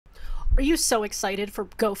Are you so excited for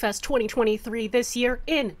Go Fest 2023 this year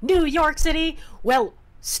in New York City? Well,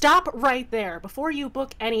 stop right there. Before you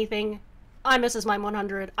book anything, I'm Mrs. Mime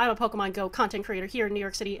 100. I'm a Pokemon Go content creator here in New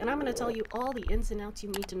York City, and I'm going to tell you all the ins and outs you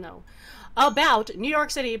need to know about New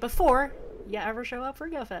York City before you ever show up for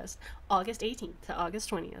Go Fest, August 18th to August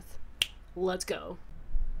 20th. Let's go.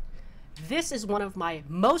 This is one of my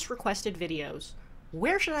most requested videos.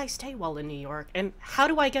 Where should I stay while in New York, and how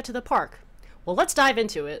do I get to the park? Well, let's dive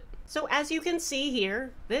into it. So as you can see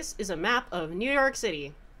here, this is a map of New York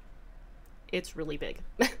City. It's really big.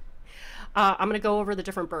 I'm going to go over the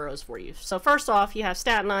different boroughs for you. So first off, you have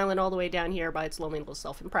Staten Island all the way down here by its lonely little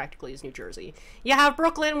self and practically is New Jersey. You have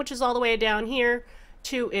Brooklyn, which is all the way down here.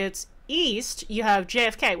 To its east, you have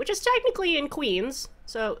JFK, which is technically in Queens.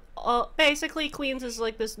 So basically, Queens is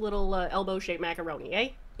like this little elbow-shaped macaroni, eh?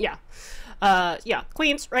 Yeah. Yeah,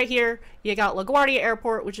 Queens right here. You got LaGuardia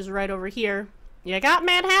Airport, which is right over here. You got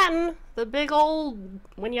Manhattan, the big old,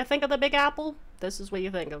 when you think of the Big Apple, this is what you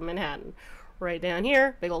think of, Manhattan. Right down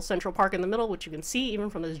here, big old Central Park in the middle, which you can see even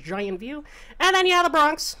from this giant view. And then you have the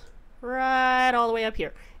Bronx, right all the way up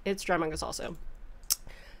here. It's humongous also.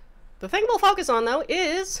 The thing we'll focus on, though,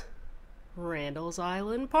 is Randall's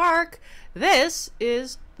Island Park. This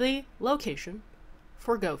is the location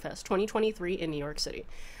for Go Fest 2023 in New York City.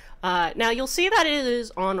 Now you'll see that it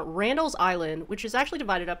is on Randall's Island, which is actually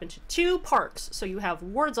divided up into two parks. So you have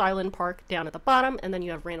Ward's Island Park down at the bottom, and then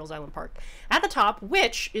you have Randall's Island Park at the top,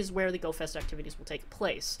 which is where the Go Fest activities will take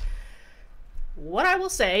place. What I will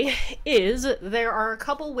say is there are a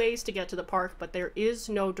couple ways to get to the park, but there is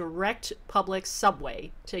no direct public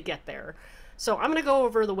subway to get there. So I'm going to go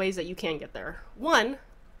over the ways that you can get there. One,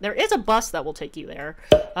 there is a bus that will take you there.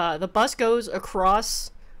 The bus goes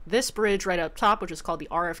across this bridge right up top, which is called the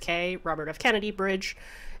RFK, Robert F. Kennedy Bridge.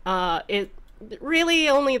 It really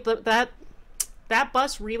only, that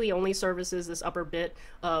bus really only services this upper bit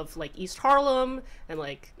of like East Harlem and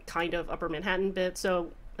like kind of upper Manhattan bit.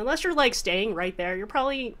 So unless you're like staying right there, you're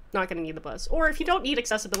probably not going to need the bus. Or if you don't need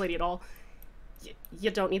accessibility at all, you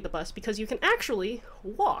don't need the bus because you can actually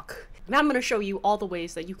walk. And I'm going to show you all the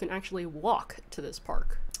ways that you can actually walk to this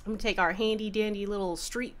park. I'm going to take our handy dandy little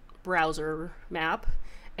street browser map.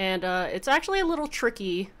 And it's actually a little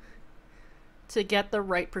tricky to get the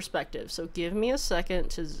right perspective. So give me a second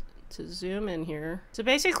to zoom in here. So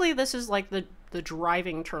basically this is like the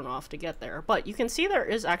driving turnoff to get there. But you can see there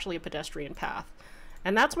is actually a pedestrian path.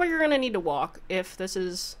 And that's where you're going to need to walk if this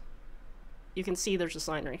is... You can see there's a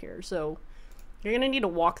sign right here. So you're going to need to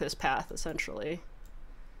walk this path essentially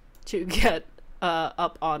to get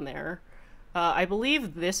up on there. I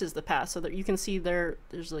believe this is the path. So that you can see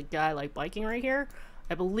there's a guy like biking right here.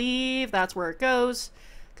 I believe that's where it goes,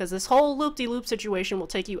 because this whole loop-de-loop situation will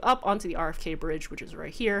take you up onto the RFK Bridge, which is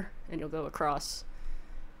right here, and you'll go across.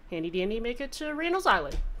 Handy-dandy, make it to Randall's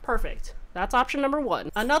Island. Perfect. That's option number one.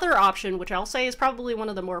 Another option, which I'll say is probably one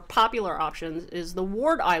of the more popular options, is the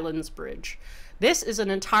Ward Islands Bridge. This is an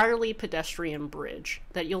entirely pedestrian bridge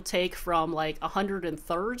that you'll take from like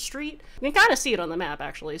 103rd Street. You can kind of see it on the map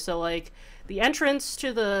actually. So like the entrance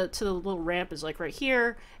to the little ramp is like right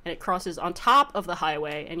here, and it crosses on top of the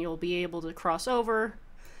highway, and you'll be able to cross over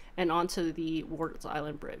and onto the Ward's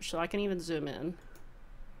Island Bridge. So I can even zoom in.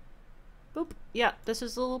 Boop. Yeah, this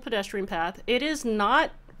is the little pedestrian path. It is not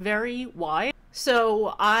very wide.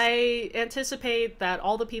 So I anticipate that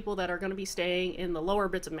all the people that are going to be staying in the lower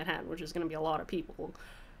bits of Manhattan, which is going to be a lot of people,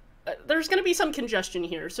 there's going to be some congestion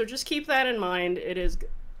here. So just keep that in mind. It is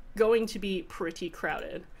going to be pretty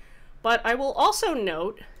crowded. But I will also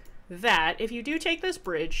note that if you do take this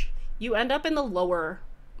bridge, you end up in the lower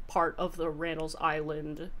part of the Randall's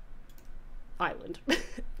Island,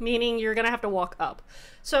 meaning you're going to have to walk up.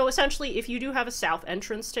 So essentially, if you do have a south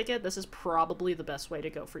entrance ticket, this is probably the best way to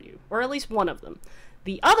go for you, or at least one of them.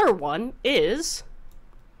 The other one is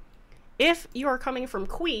if you are coming from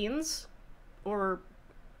Queens or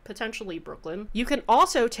potentially Brooklyn, you can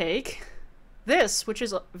also take this, which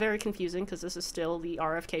is very confusing because this is still the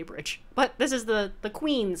RFK Bridge, but this is the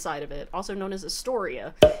Queens side of it, also known as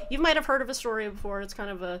Astoria. You might have heard of Astoria before. It's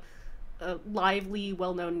kind of a lively,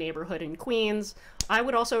 well-known neighborhood in Queens. I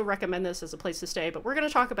would also recommend this as a place to stay, but we're going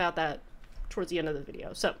to talk about that towards the end of the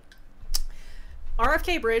video. So,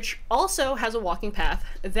 RFK Bridge also has a walking path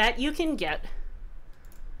that you can get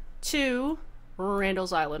to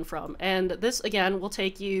Randall's Island from, and this, again, will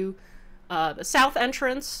take you the south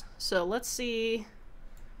entrance. So let's see.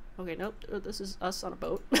 Okay, nope, this is us on a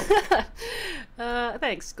boat.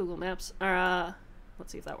 Thanks, Google Maps.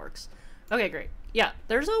 Let's see if that works. Okay, great. Yeah,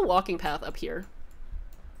 there's a walking path up here.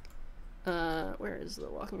 Where is the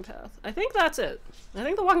walking path? I think that's it. I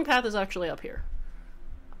think the walking path is actually up here.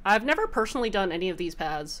 I've never personally done any of these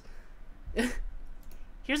paths.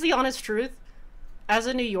 Here's the honest truth. As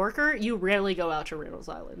a New Yorker, you rarely go out to Randall's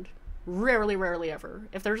Island. Rarely, rarely ever.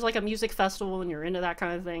 If there's like a music festival and you're into that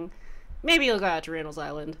kind of thing, maybe you'll go out to Randall's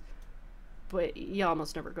Island. But you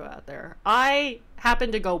almost never go out there. I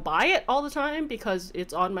happen to go by it all the time because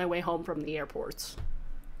it's on my way home from the airports.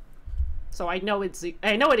 So I know it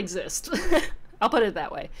exists. I'll put it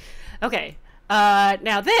that way. Okay.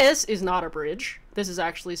 Now this is not a bridge. This is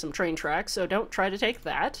actually some train tracks, so don't try to take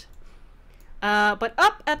that. But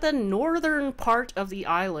up at the northern part of the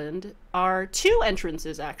island are two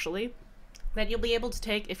entrances, actually, that you'll be able to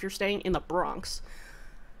take if you're staying in the Bronx,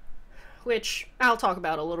 which I'll talk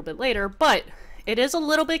about a little bit later, but it is a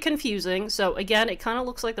little bit confusing. So again, it kind of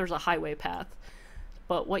looks like there's a highway path,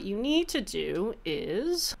 but what you need to do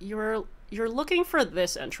is you're looking for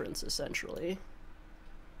this entrance, essentially.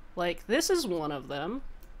 Like, this is one of them.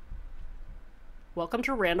 Welcome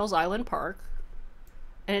to Randall's Island Park.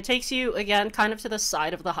 And it takes you, again, kind of to the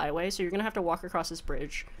side of the highway, so you're going to have to walk across this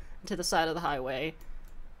bridge to the side of the highway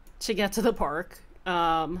to get to the park.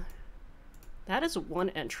 That is one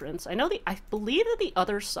entrance. I believe that the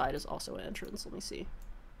other side is also an entrance. Let me see.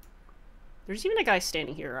 There's even a guy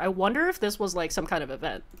standing here. I wonder if this was like some kind of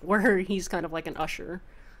event where he's kind of like an usher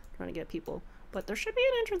trying to get people. But there should be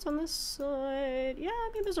an entrance on this side. Yeah,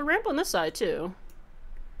 I mean, there's a ramp on this side too.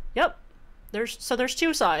 Yep. There's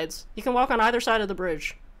two sides. You can walk on either side of the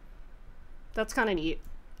bridge. That's kind of neat.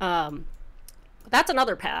 That's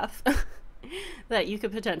another path that you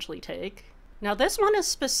could potentially take. Now this one is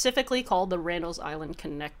specifically called the Randall's Island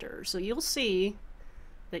Connector. So you'll see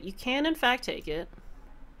that you can in fact take it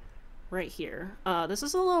right here. This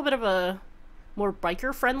is a little bit of a more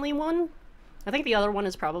biker friendly one. I think the other one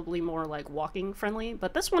is probably more like walking friendly,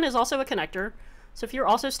 but this one is also a connector. So if you're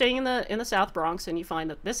also staying in the South Bronx and you find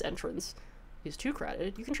that this entrance is too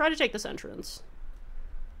crowded, you can try to take this entrance.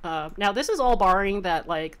 Now this is all barring that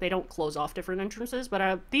like they don't close off different entrances,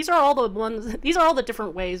 but these are all the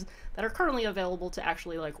different ways that are currently available to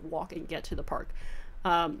actually like walk and get to the park.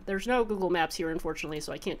 There's no Google Maps here, unfortunately,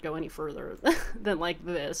 so I can't go any further than like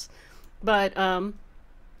this. But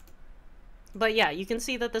yeah, you can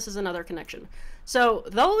see that this is another connection. So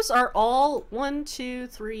those are all 1, 2,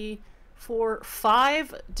 3, 4,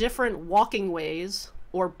 5 different walking ways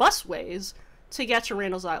or busways to get to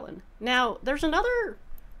Randall's Island. Now, there's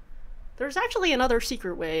actually another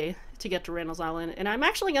secret way to get to Randall's Island, and I'm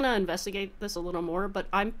actually going to investigate this a little more, but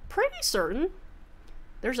I'm pretty certain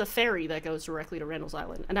there's a ferry that goes directly to Randall's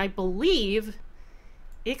Island, and I believe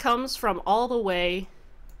it comes from all the way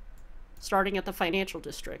starting at the financial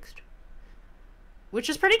district, which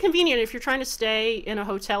is pretty convenient if you're trying to stay in a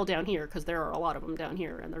hotel down here, because there are a lot of them down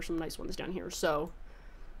here, and there's some nice ones down here. So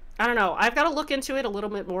I don't know. I've got to look into it a little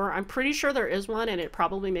bit more. I'm pretty sure there is one, and it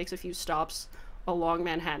probably makes a few stops along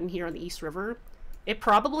Manhattan here on the East River. It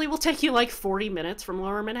probably will take you like 40 minutes from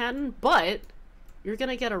Lower Manhattan, but you're going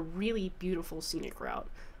to get a really beautiful scenic route.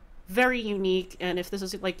 Very unique, and if this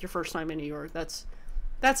is like your first time in New York, that's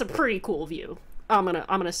a pretty cool view. I'm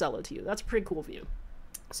gonna sell it to you. That's a pretty cool view.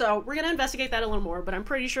 So we're going to investigate that a little more, but I'm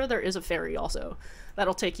pretty sure there is a ferry also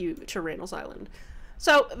that'll take you to Randall's Island.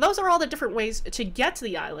 So those are all the different ways to get to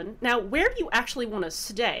the island. Now, where do you actually want to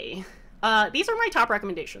stay? These are my top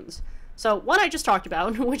recommendations. So one I just talked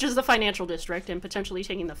about, which is the financial district and potentially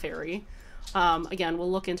taking the ferry. Again,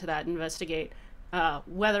 we'll look into that and investigate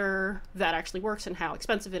whether that actually works and how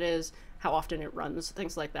expensive it is, how often it runs,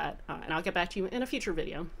 things like that. And I'll get back to you in a future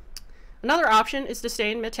video. Another option is to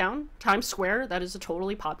stay in Midtown, Times Square. That is a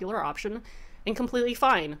totally popular option and completely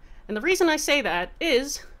fine. And the reason I say that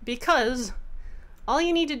is because all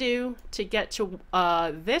you need to do to get to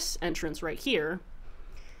this entrance right here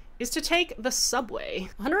is to take the subway.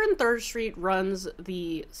 103rd Street runs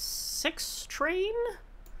the 6 train,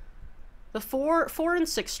 the 4 and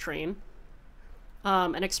 6 train,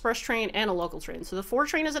 an express train and a local train. So the 4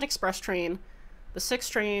 train is an express train, the 6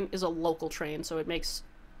 train is a local train, so it makes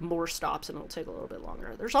more stops and it'll take a little bit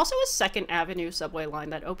longer. There's also a 2nd Avenue subway line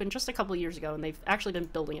that opened just a couple years ago, and they've actually been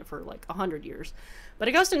building it for like 100 years. But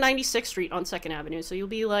it goes to 96th Street on 2nd Avenue, so you'll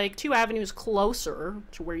be like 2 avenues closer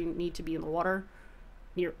to where you need to be in the water,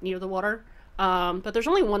 near the water. But there's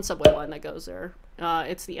only one subway line that goes there.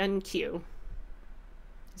 It's the NQ.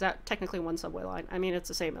 Is that technically one subway line? I mean, it's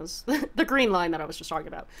the same as the green line that I was just talking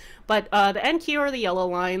about. But the NQ are the yellow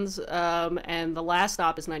lines, and the last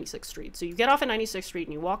stop is 96th Street. So you get off at 96th Street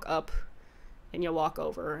and you walk up and you walk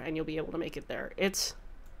over and you'll be able to make it there.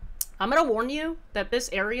 I'm going to warn you that this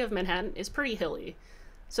area of Manhattan is pretty hilly.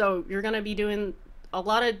 So you're going to be doing a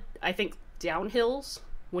lot of, I think, downhills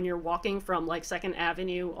when you're walking from like 2nd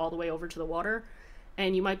Avenue all the way over to the water.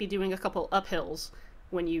 and you might be doing a couple uphills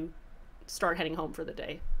when you start heading home for the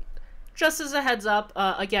day. Just as a heads up,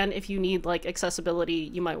 again, if you need like accessibility,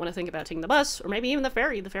 you might want to think about taking the bus or maybe even the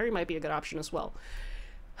ferry. The ferry might be a good option as well.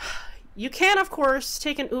 You can, of course,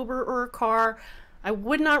 take an Uber or a car. I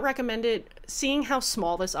would not recommend it, seeing how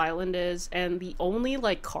small this island is, and the only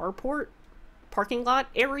like carport parking lot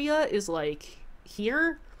area is like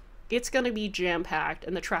here. It's going to be jam-packed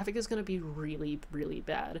and the traffic is going to be really, really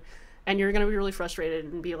bad. And you're going to be really frustrated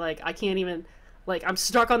and be like, I can't even, like, I'm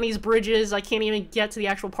stuck on these bridges. I can't even get to the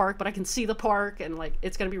actual park, but I can see the park. And like,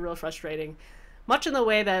 it's going to be real frustrating. Much in the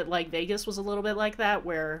way that like Vegas was a little bit like that,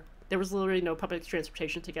 where there was literally no public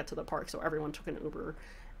transportation to get to the park. So everyone took an Uber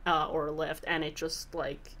or a Lyft, and it just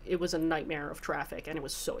like, it was a nightmare of traffic, and it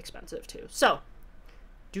was so expensive too. So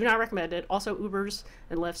do not recommend it. Also, Ubers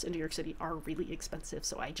and Lyfts in New York City are really expensive,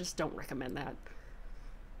 so I just don't recommend that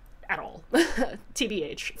at all.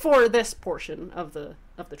 TBH, for this portion of the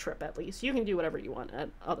trip at least. You can do whatever you want at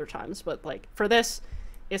other times, but like for this,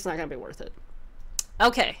 it's not gonna be worth it.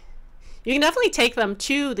 Okay, you can definitely take them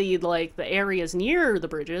to the areas near the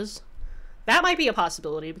bridges. That might be a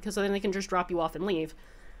possibility, because then they can just drop you off and leave.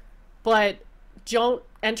 But don't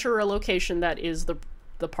enter a location that is the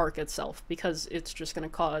park itself, because it's just going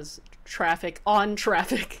to cause traffic on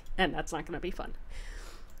traffic, and that's not going to be fun.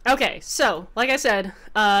 Okay, so like I said,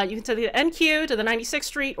 you can take the NQ to the 96th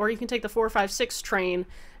Street, or you can take the 456 train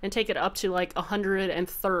and take it up to like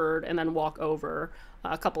 103rd and then walk over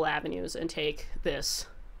a couple avenues and take this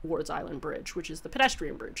Ward's Island Bridge, which is the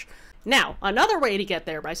pedestrian bridge. Now, another way to get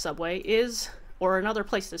there by subway is, or another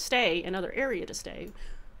place to stay, another area to stay,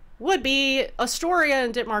 would be Astoria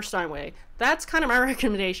and Ditmar Steinway. That's kind of my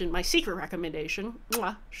recommendation, my secret recommendation,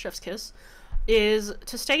 mwah, chef's kiss, is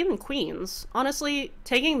to stay in Queens. Honestly,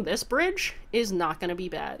 taking this bridge is not going to be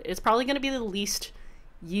bad. It's probably going to be the least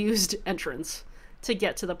used entrance to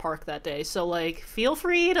get to the park that day. So like, feel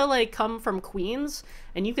free to like come from Queens,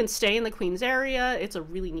 and you can stay in the Queens area. It's a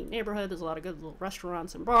really neat neighborhood. There's a lot of good little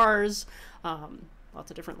restaurants and bars. Lots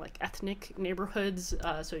of different like ethnic neighborhoods.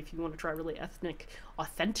 So if you want to try really ethnic,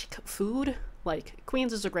 authentic food, like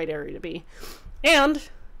Queens is a great area to be. And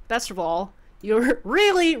best of all, you're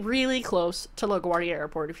really, really close to LaGuardia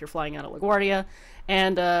Airport if you're flying out of LaGuardia,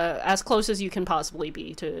 and as close as you can possibly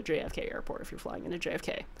be to JFK Airport if you're flying into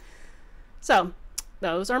JFK. So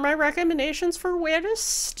those are my recommendations for where to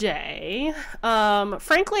stay.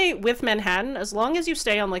 Frankly, with Manhattan, as long as you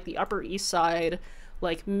stay on like the Upper East Side,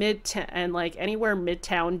 like midtown, and like anywhere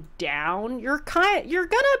midtown down, you're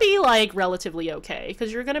gonna be like relatively okay,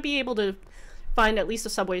 because you're gonna be able to find at least a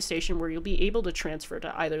subway station where you'll be able to transfer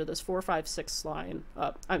to either this 456 line,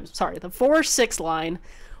 I'm sorry, the 46 line,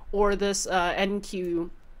 or this NQ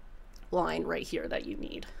line right here that you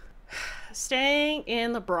need. Staying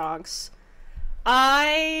in the Bronx,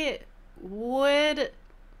 I would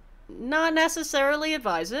not necessarily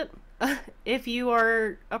advise it. If you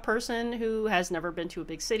are a person who has never been to a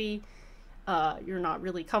big city, you're not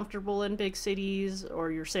really comfortable in big cities, or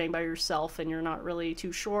you're staying by yourself and you're not really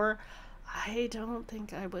too sure, I don't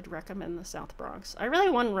think I would recommend the South Bronx. I really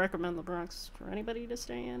wouldn't recommend the Bronx for anybody to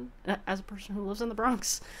stay in, as a person who lives in the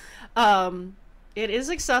Bronx. It is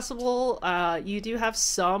accessible. You do have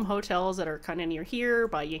some hotels that are kind of near here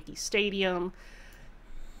by Yankee Stadium,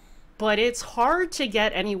 but it's hard to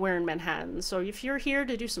get anywhere in Manhattan. So if you're here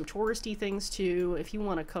to do some touristy things too, if you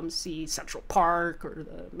want to come see Central Park or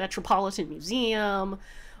the Metropolitan Museum,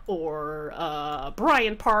 or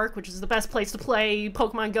Bryant Park, which is the best place to play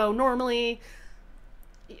Pokemon Go normally,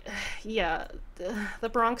 yeah, the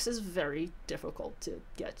Bronx is very difficult to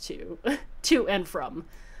get to and from.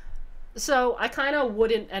 So I kind of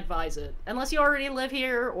wouldn't advise it, unless you already live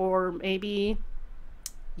here, or maybe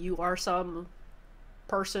you are some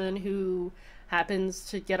person who happens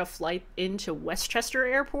to get a flight into Westchester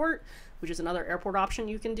Airport, which is another airport option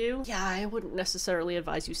you can do. Yeah, I wouldn't necessarily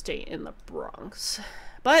advise you stay in the Bronx,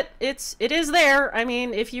 but it is there. I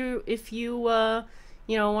mean, if you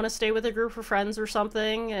you know, want to stay with a group of friends or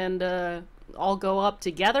something and all go up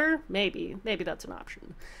together, maybe that's an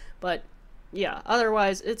option. But yeah,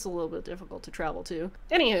 otherwise it's a little bit difficult to travel to.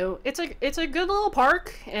 Anywho, it's a good little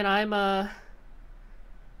park, and I'm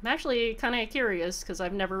actually kind of curious because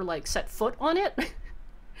I've never like set foot on it.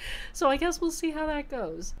 So I guess we'll see how that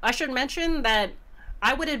goes. I should mention that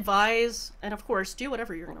I would advise, and of course do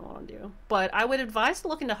whatever you're gonna want to do, but I would advise to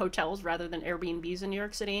look into hotels rather than Airbnbs in New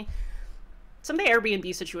York City. Some of the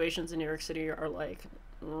Airbnb situations in New York City are like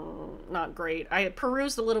not great. I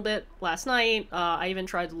perused a little bit last night. I even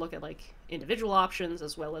tried to look at like individual options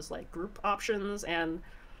as well as like group options, and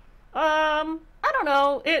I I don't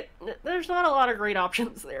know. There's not a lot of great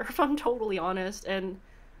options there, if I'm totally honest. And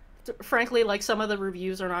frankly, like, some of the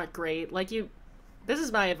reviews are not great. Like, this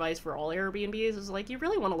is my advice for all Airbnbs, is like, you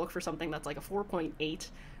really want to look for something that's like a 4.8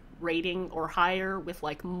 rating or higher with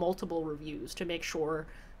like multiple reviews to make sure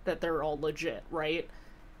that they're all legit, right?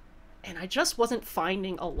 And I just wasn't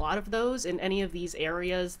finding a lot of those in any of these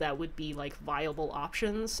areas that would be like viable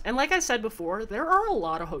options. And like I said before, there are a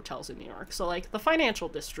lot of hotels in New York. So like the financial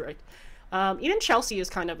district, even Chelsea is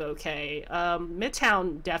kind of okay.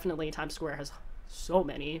 Midtown, definitely, Times Square has so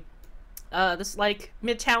many. This like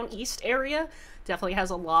Midtown East area definitely has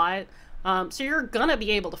a lot. So you're gonna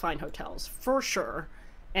be able to find hotels for sure.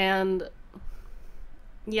 And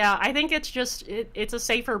yeah, I think it's just, it's a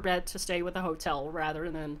safer bet to stay with a hotel rather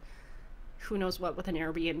than who knows what with an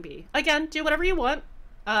Airbnb. Again, do whatever you want,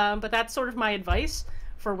 but that's sort of my advice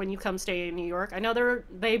for when you come stay in New York. I know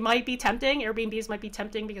they might be tempting, Airbnbs might be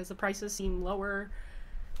tempting because the prices seem lower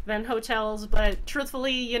than hotels, but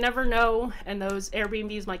truthfully, you never know, and those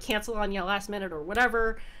Airbnbs might cancel on you last minute or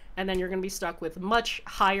whatever, and then you're going to be stuck with much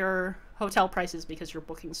higher hotel prices because you're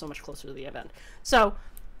booking so much closer to the event. So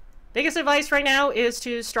biggest advice right now is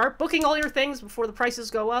to start booking all your things before the prices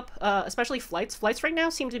go up, especially flights. Flights right now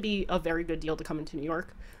seem to be a very good deal to come into New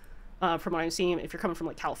York. From what I'm seeing, if you're coming from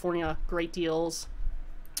like California, great deals.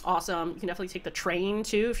 Awesome. You can definitely take the train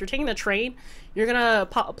too. If you're taking the train, you're gonna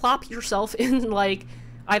plop yourself in like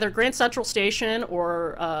either Grand Central Station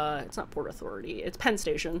or it's not Port Authority, it's Penn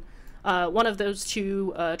Station. One of those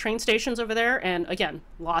two train stations over there, and again,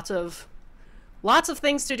 lots of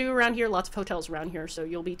things to do around here, lots of hotels around here, so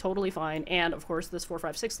you'll be totally fine. And of course, this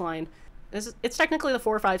 456 line, it's technically the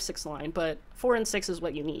 456 line, but 4 and 6 is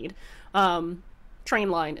what you need.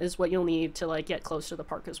 Train line is what you'll need to like get close to the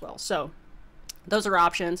park as well. So those are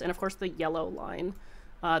options, and of course the yellow line,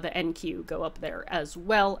 the NQ, go up there as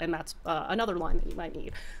well, and that's another line that you might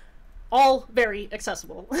need. All very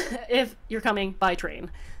accessible if you're coming by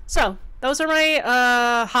train. So those are my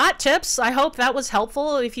hot tips. I hope that was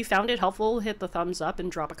helpful. If you found it helpful, hit the thumbs up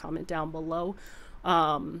and drop a comment down below.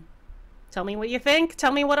 Tell me what you think.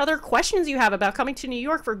 Tell me what other questions you have about coming to New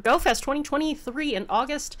York for Go Fest 2023 in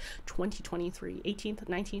August 2023, 18th,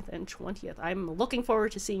 19th, and 20th. I'm looking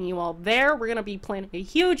forward to seeing you all there. We're going to be planning a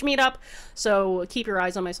huge meetup, so keep your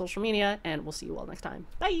eyes on my social media, and we'll see you all next time.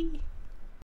 Bye!